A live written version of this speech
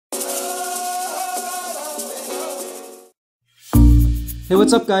Hey,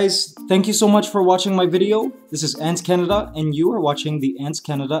 what's up guys? Thank you so much for watching my video. This is AntsCanada and you are watching the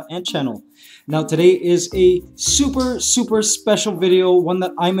AntsCanada Ant channel. Now today is a super special video, one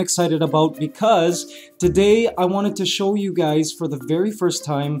that I'm excited about because today I wanted to show you guys for the very first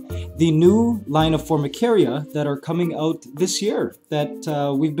time the new line of Formicaria that are coming out this year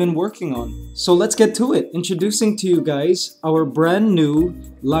that we've been working on. So let's get to it. Introducing to you guys our brand new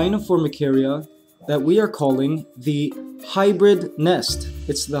line of Formicaria that we are calling the Hybrid Nest.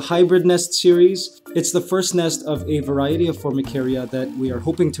 It's the Hybrid Nest series. It's the first nest of a variety of Formicaria that we are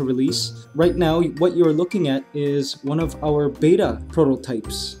hoping to release. Right now, what you're looking at is one of our beta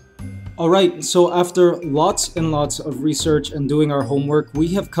prototypes. Alright, so after lots and lots of research and doing our homework, we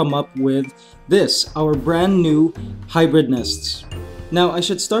have come up with this, our brand new Hybrid Nests. Now, I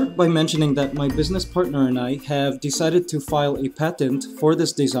should start by mentioning that my business partner and I have decided to file a patent for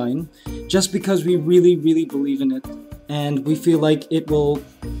this design just because we really believe in it, and we feel like it will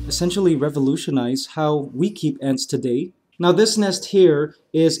essentially revolutionize how we keep ants today. Now, this nest here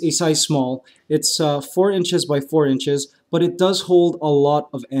is a size small. It's 4 inches by 4 inches, but it does hold a lot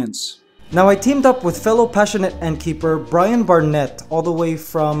of ants. Now, I teamed up with fellow passionate ant keeper Brian Barnett all the way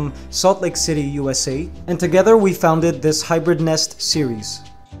from Salt Lake City, USA, and together we founded this Hybrid Nest series.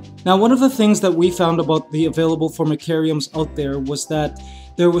 Now, one of the things that we found about the available Formicariums out there was that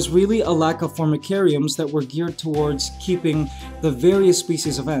there was really a lack of Formicariums that were geared towards keeping the various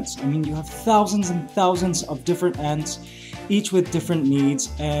species of ants. I mean, you have thousands and thousands of different ants, each with different needs,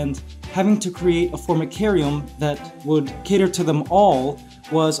 and having to create a Formicarium that would cater to them all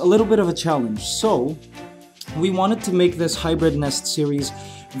was a little bit of a challenge. So we wanted to make this Hybrid Nest series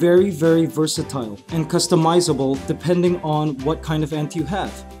very versatile and customizable depending on what kind of ant you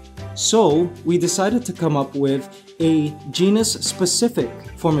have. So we decided to come up with a genus-specific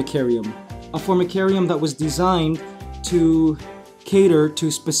Formicarium, a Formicarium that was designed to cater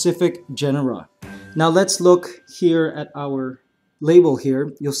to specific genera. Now let's look here at our label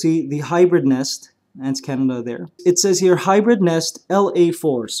here. You'll see the Hybrid Nest, AntsCanada there. It says here Hybrid Nest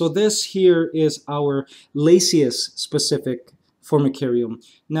LA4. So this here is our Lasius specific Formicarium.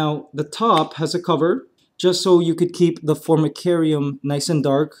 Now the top has a cover just so you could keep the Formicarium nice and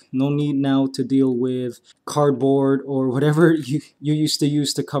dark. No need now to deal with cardboard or whatever you used to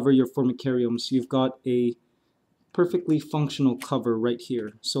use to cover your Formicariums. You've got a perfectly functional cover right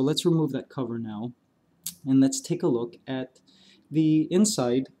here. So let's remove that cover now and let's take a look at the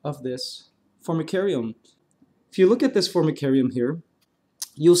inside of this Formicarium. If you look at this Formicarium here,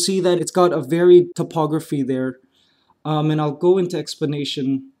 you'll see that it's got a varied topography there, and I'll go into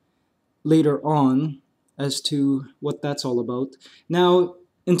explanation later on as to what that's all about. Now,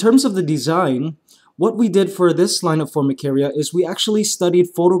 in terms of the design, what we did for this line of Formicaria is we actually studied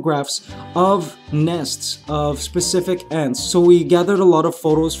photographs of nests of specific ants. So we gathered a lot of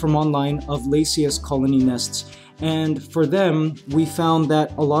photos from online of Lasius colony nests. And for them, we found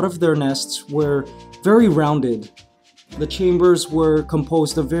that a lot of their nests were very rounded. The chambers were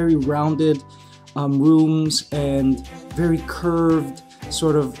composed of very rounded rooms and very curved,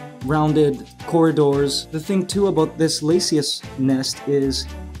 sort of rounded corridors. The thing too about this Lasius nest is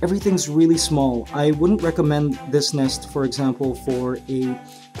everything's really small. I wouldn't recommend this nest, for example, for a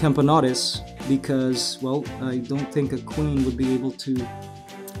Camponotus because, well, I don't think a queen would be able to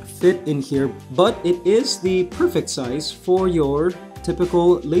fit in here, but it is the perfect size for your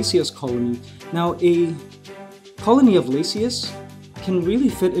typical Lasius colony. Now, a colony of Lasius can really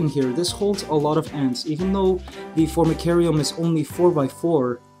fit in here. This holds a lot of ants, even though the Formicarium is only 4 by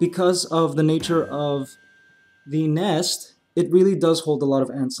 4. Because of the nature of the nest, it really does hold a lot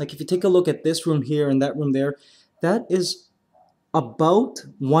of ants. Like if you take a look at this room here and that room there, that is about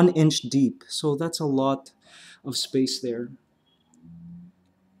 1 inch deep. So that's a lot of space there.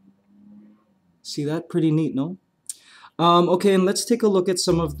 See that? Pretty neat, no? Okay, and let's take a look at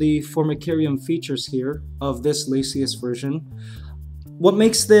some of the Formicarium features here of this Lasius version. What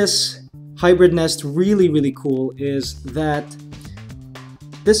makes this Hybrid Nest really cool is that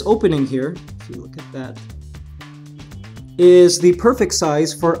this opening here, if you look at that, is the perfect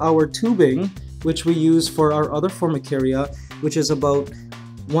size for our tubing, which we use for our other Formicaria, which is about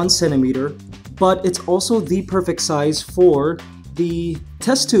 1 centimeter, but it's also the perfect size for the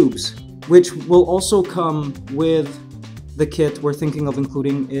test tubes, which will also come with the kit. We're thinking of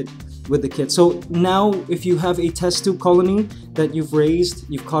including it with the kit. So now if you have a test tube colony that you've raised,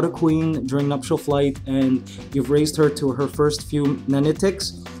 you've caught a queen during nuptial flight and you've raised her to her first few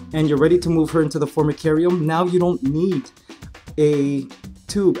nanitics and you're ready to move her into the Formicarium, now you don't need a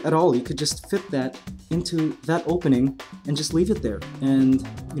tube at all. You could just fit that into that opening and just leave it there and,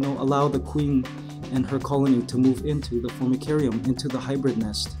 you know, allow the queen and her colony to move into the Formicarium, into the hybrid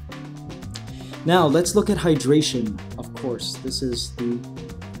nest. Now let's look at hydration. Of course, this is the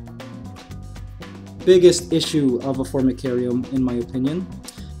biggest issue of a Formicarium in my opinion.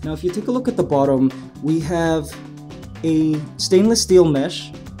 Now if you take a look at the bottom, we have a stainless steel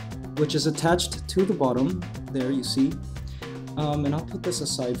mesh which is attached to the bottom. There you see. And I'll put this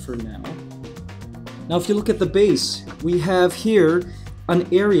aside for now. Now if you look at the base, we have here an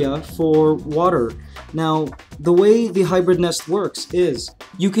area for water. Now the way the hybrid nest works is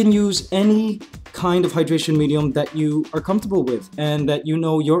you can use any kind of hydration medium that you are comfortable with and that you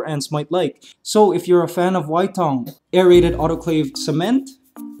know your ants might like. So if you're a fan of Waitong aerated autoclaved cement,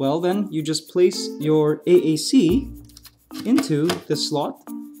 well then you just place your AAC into this slot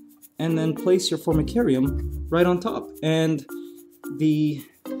and then place your Formicarium right on top. And the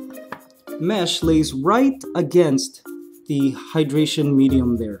mesh lays right against the hydration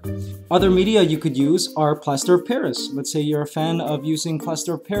medium there. Other media you could use are plaster of Paris. Let's say you're a fan of using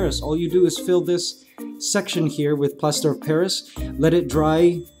plaster of Paris. All you do is fill this section here with plaster of Paris, let it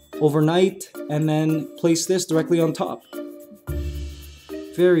dry overnight, and then place this directly on top.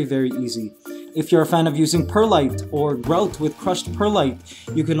 Very, very easy. If you're a fan of using perlite or grout with crushed perlite,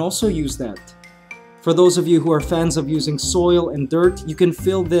 you can also use that. For those of you who are fans of using soil and dirt, you can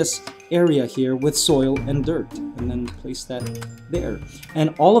fill this area here with soil and dirt and then place that there.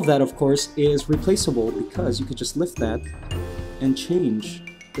 And all of that, of course, is replaceable because you could just lift that and change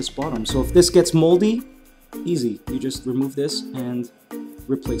this bottom. So if this gets moldy, easy. You just remove this and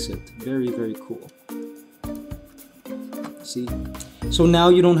replace it. Very, very cool. See? So now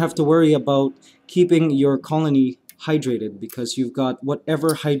you don't have to worry about keeping your colony hydrated because you've got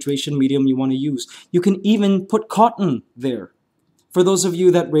whatever hydration medium you want to use. You can even put cotton there. For those of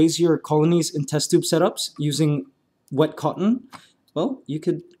you that raise your colonies in test tube setups using wet cotton, well, you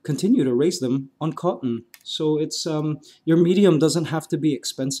could continue to raise them on cotton. So it's your medium doesn't have to be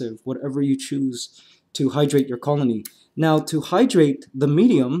expensive, whatever you choose to hydrate your colony. Now to hydrate the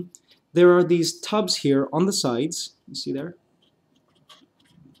medium, there are these tubs here on the sides. You see there?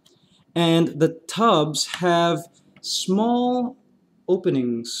 And the tubs have small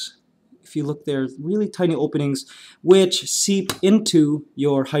openings. If you look there, really tiny openings which seep into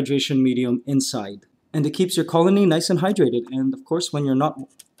your hydration medium inside. And it keeps your colony nice and hydrated. And of course, when you're not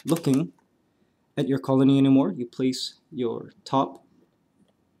looking at your colony anymore, you place your top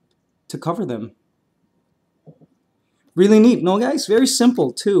to cover them. Really neat. No, guys, very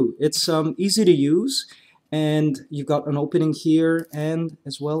simple too. It's easy to use. And you've got an opening here and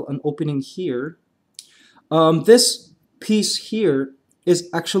as well an opening here. This piece here is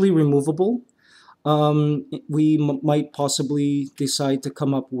actually removable. We might possibly decide to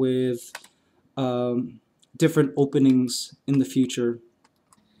come up with different openings in the future.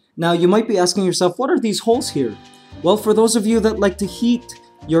 Now you might be asking yourself, what are these holes here? Well, for those of you that like to heat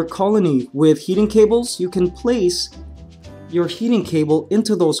your colony with heating cables, you can place your heating cable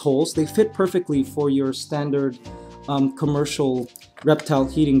into those holes. They fit perfectly for your standard commercial reptile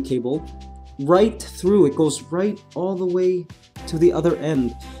heating cable. Right through, it goes right all the way to the other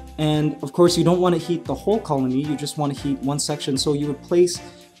end. And of course you don't want to heat the whole colony, you just want to heat one section. So you would place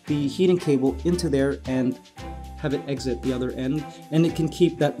the heating cable into there and have it exit the other end, and it can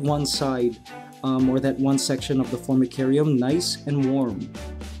keep that one side or that one section of the Formicarium nice and warm.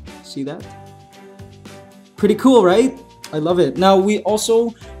 See that? Pretty cool, right? I love it. Now we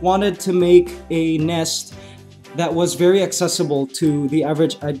also wanted to make a nest that was very accessible to the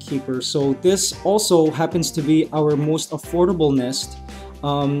average egg keeper. So this also happens to be our most affordable nest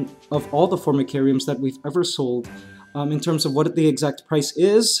of all the Formicariums that we've ever sold. In terms of what the exact price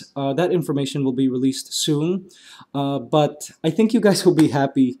is, that information will be released soon. But I think you guys will be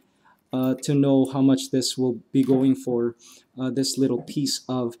happy to know how much this will be going for, this little piece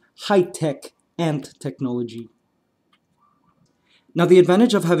of high-tech ant technology. Now, the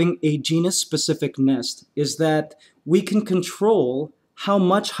advantage of having a genus-specific nest is that we can control how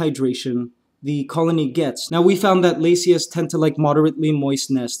much hydration the colony gets. Now, we found that Lasius tend to like moderately moist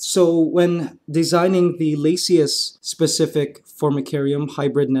nests. So when designing the Lasius-specific Formicarium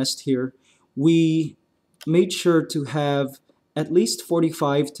hybrid nest here, we made sure to have at least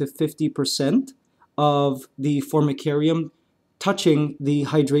 45 to 50% of the Formicarium touching the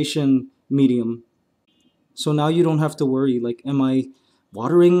hydration medium. So now you don't have to worry, like, am I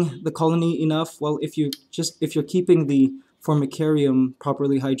watering the colony enough? Well, if you're keeping the Formicarium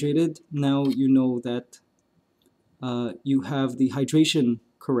properly hydrated, now you know that you have the hydration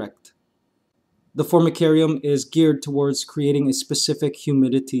correct. The Formicarium is geared towards creating a specific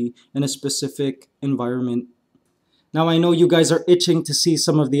humidity and a specific environment. Now I know you guys are itching to see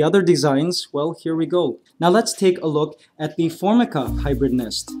some of the other designs. Well, here we go. Now let's take a look at the Formica hybrid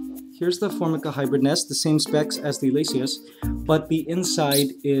nest. Here's the Formica hybrid nest, the same specs as the Laceus, but the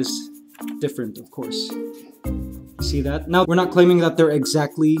inside is different, of course. See that? Now, we're not claiming that they're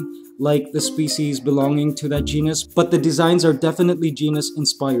exactly like the species belonging to that genus, but the designs are definitely genus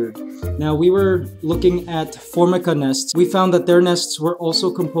inspired. Now, we were looking at Formica nests. We found that their nests were also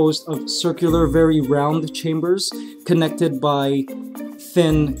composed of circular, very round chambers connected by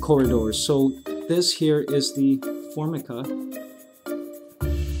thin corridors. So this here is the Formica.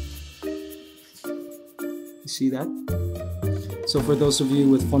 You see that? So for those of you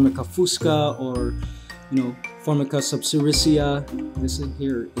with Formica fusca or, Formica subsiricea, this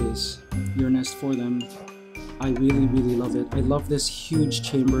here is your nest for them. I really, really love it. I love this huge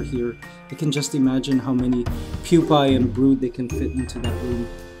chamber here. I can just imagine how many pupae and brood they can fit into that room.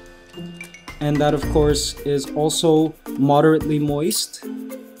 And that, of course, is also moderately moist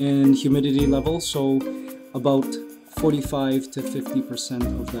in humidity level, so about 45 to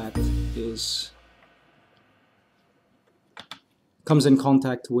 50% of that comes in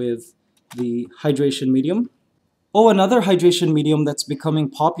contact with the hydration medium. Oh, another hydration medium that's becoming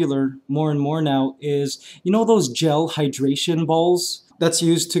popular more and more now is, those gel hydration balls that's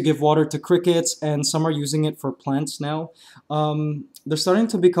used to give water to crickets, and some are using it for plants now. They're starting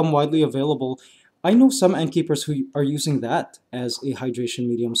to become widely available. I know some ant keepers who are using that as a hydration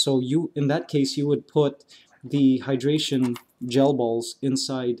medium. So in that case, you would put the hydration gel balls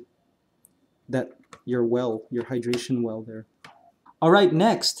inside your hydration well there. All right,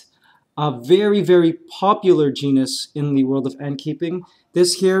 next, a very, very popular genus in the world of ant keeping.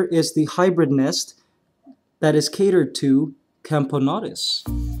 This here is the hybrid nest that is catered to Camponotus.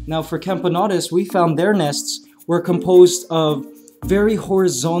 Now for Camponotus, we found their nests were composed of very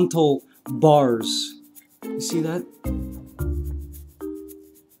horizontal bars. You see that?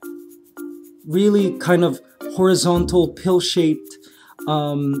 Really kind of horizontal, pill-shaped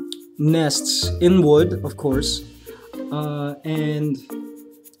nests in wood, of course. And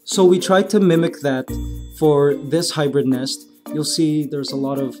so we tried to mimic that for this hybrid nest. You'll see there's a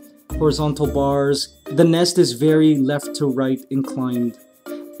lot of horizontal bars. The nest is very left to right inclined.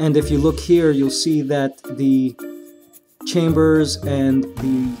 And if you look here, you'll see that the chambers and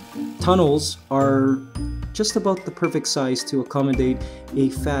the tunnels are just about the perfect size to accommodate a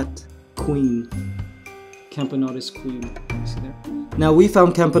fat queen, Camponotus queen. See there? Now we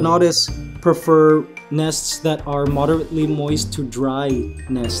found Camponotus prefer nests that are moderately moist to dry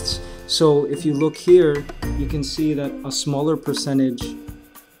nests. So if you look here, you can see that a smaller percentage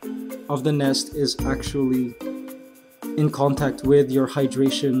of the nest is actually in contact with your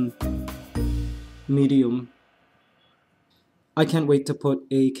hydration medium. I can't wait to put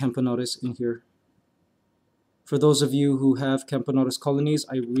a Camponotus in here. For those of you who have Camponotus colonies,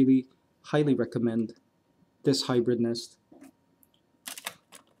 I really highly recommend this hybrid nest.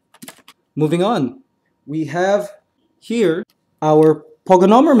 Moving on, we have here our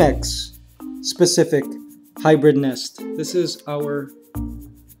Pogonomyrmex specific hybrid nest. This is our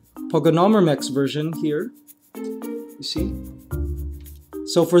Pogonomyrmex version here. You see?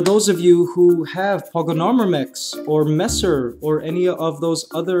 So for those of you who have Pogonomyrmex or Messer or any of those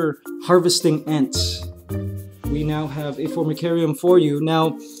other harvesting ants, we now have a Formicarium for you.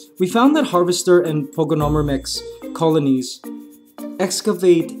 Now, we found that harvester and Pogonomyrmex colonies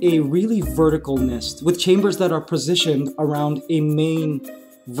excavate a really vertical nest with chambers that are positioned around a main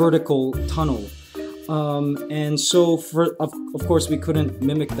vertical tunnel. And so, of course, we couldn't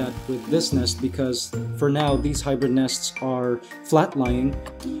mimic that with this nest because for now these hybrid nests are flat-lying.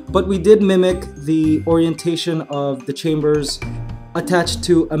 But we did mimic the orientation of the chambers attached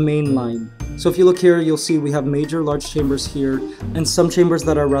to a main line. So if you look here, you'll see we have major large chambers here and some chambers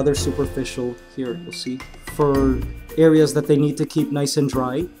that are rather superficial here, you'll see, for areas that they need to keep nice and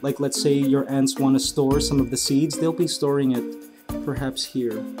dry. Like let's say your ants want to store some of the seeds, they'll be storing it perhaps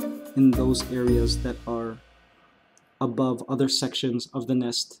here in those areas that are above other sections of the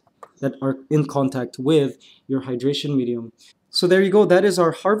nest that are in contact with your hydration medium. So there you go, that is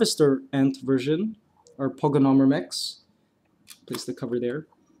our harvester ant version, our Pogonomyrmex. Place the cover there.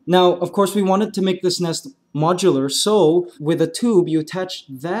 Now, of course, we wanted to make this nest modular, so with a tube, you attach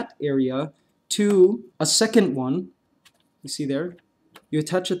that area to a second one. You see there? You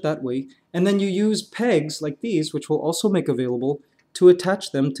attach it that way, and then you use pegs like these, which we'll also make available, to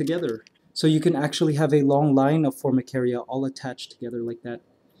attach them together. So you can actually have a long line of Formicaria all attached together like that.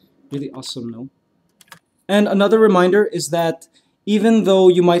 Really awesome, no? And another reminder is that even though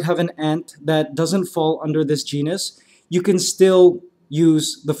you might have an ant that doesn't fall under this genus, you can still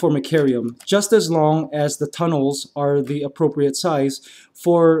use the Formicarium, just as long as the tunnels are the appropriate size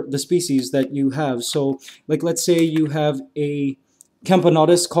for the species that you have. So, like, let's say you have a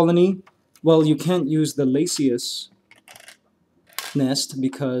Camponotus colony. Well, you can't use the Laceus nest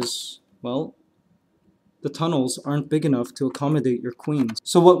because, well, the tunnels aren't big enough to accommodate your queens.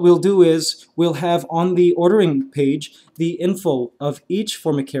 So what we'll do is we'll have on the ordering page the info of each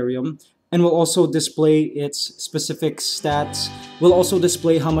Formicarium, and we'll also display its specific stats. We'll also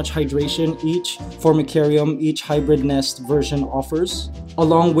display how much hydration each Formicarium, each hybrid nest version offers,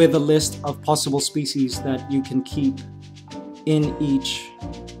 along with a list of possible species that you can keep in each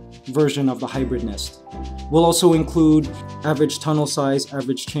version of the hybrid nest. We'll also include average tunnel size,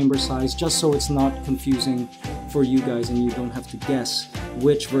 average chamber size, just so it's not confusing for you guys and you don't have to guess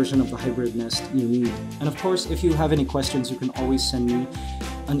which version of the hybrid nest you need. And of course, if you have any questions, you can always send me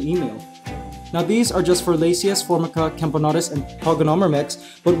an email. Now these are just for Laceus, Formica, Camponotus, and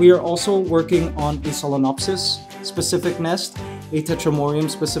Pogonomyrmex, but we are also working on a Solenopsis specific nest, a Tetramorium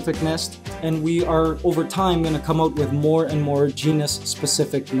specific nest, and we are over time going to come out with more and more genus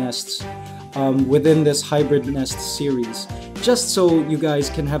specific nests within this hybrid nest series, just so you guys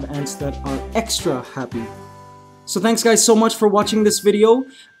can have ants that are extra happy. So thanks guys so much for watching this video.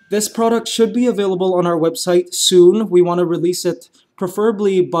 This product should be available on our website soon. We want to release it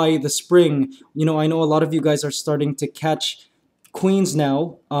preferably by the spring. You know, I know a lot of you guys are starting to catch queens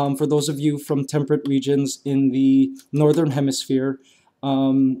now, for those of you from temperate regions in the northern hemisphere.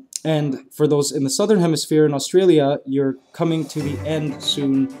 And for those in the southern hemisphere in Australia, you're coming to the end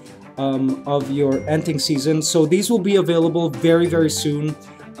soon of your anting season. So these will be available very, very soon.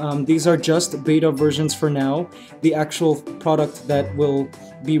 These are just beta versions for now. The actual product that we'll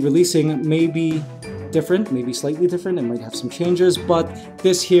be releasing may be different, maybe slightly different. It might have some changes, but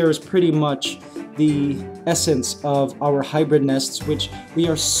this here is pretty much the essence of our hybrid nests, which we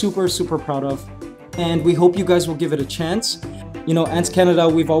are super, super proud of. And we hope you guys will give it a chance. You know,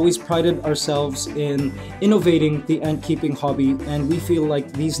 AntsCanada, we've always prided ourselves in innovating the ant keeping hobby, and we feel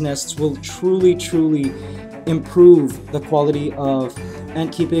like these nests will truly, truly improve the quality of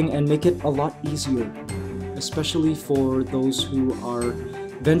ant keeping and make it a lot easier, especially for those who are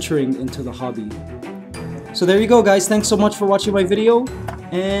venturing into the hobby. So there you go guys, thanks so much for watching my video,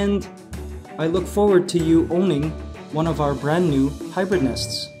 and I look forward to you owning one of our brand new hybrid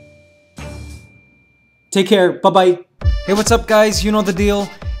nests. Take care, bye-bye. Hey, what's up guys? You know the deal.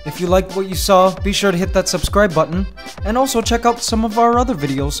 If you liked what you saw, be sure to hit that subscribe button, and also check out some of our other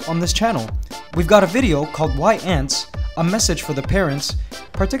videos on this channel. We've got a video called Why Ants? A message for the parents,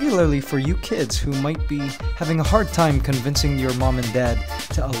 particularly for you kids who might be having a hard time convincing your mom and dad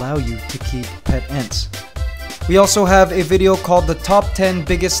to allow you to keep pet ants. We also have a video called the Top 10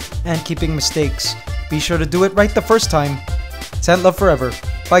 Biggest Ant Keeping Mistakes. Be sure to do it right the first time. It's ant love forever.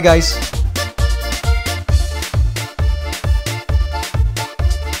 Bye guys.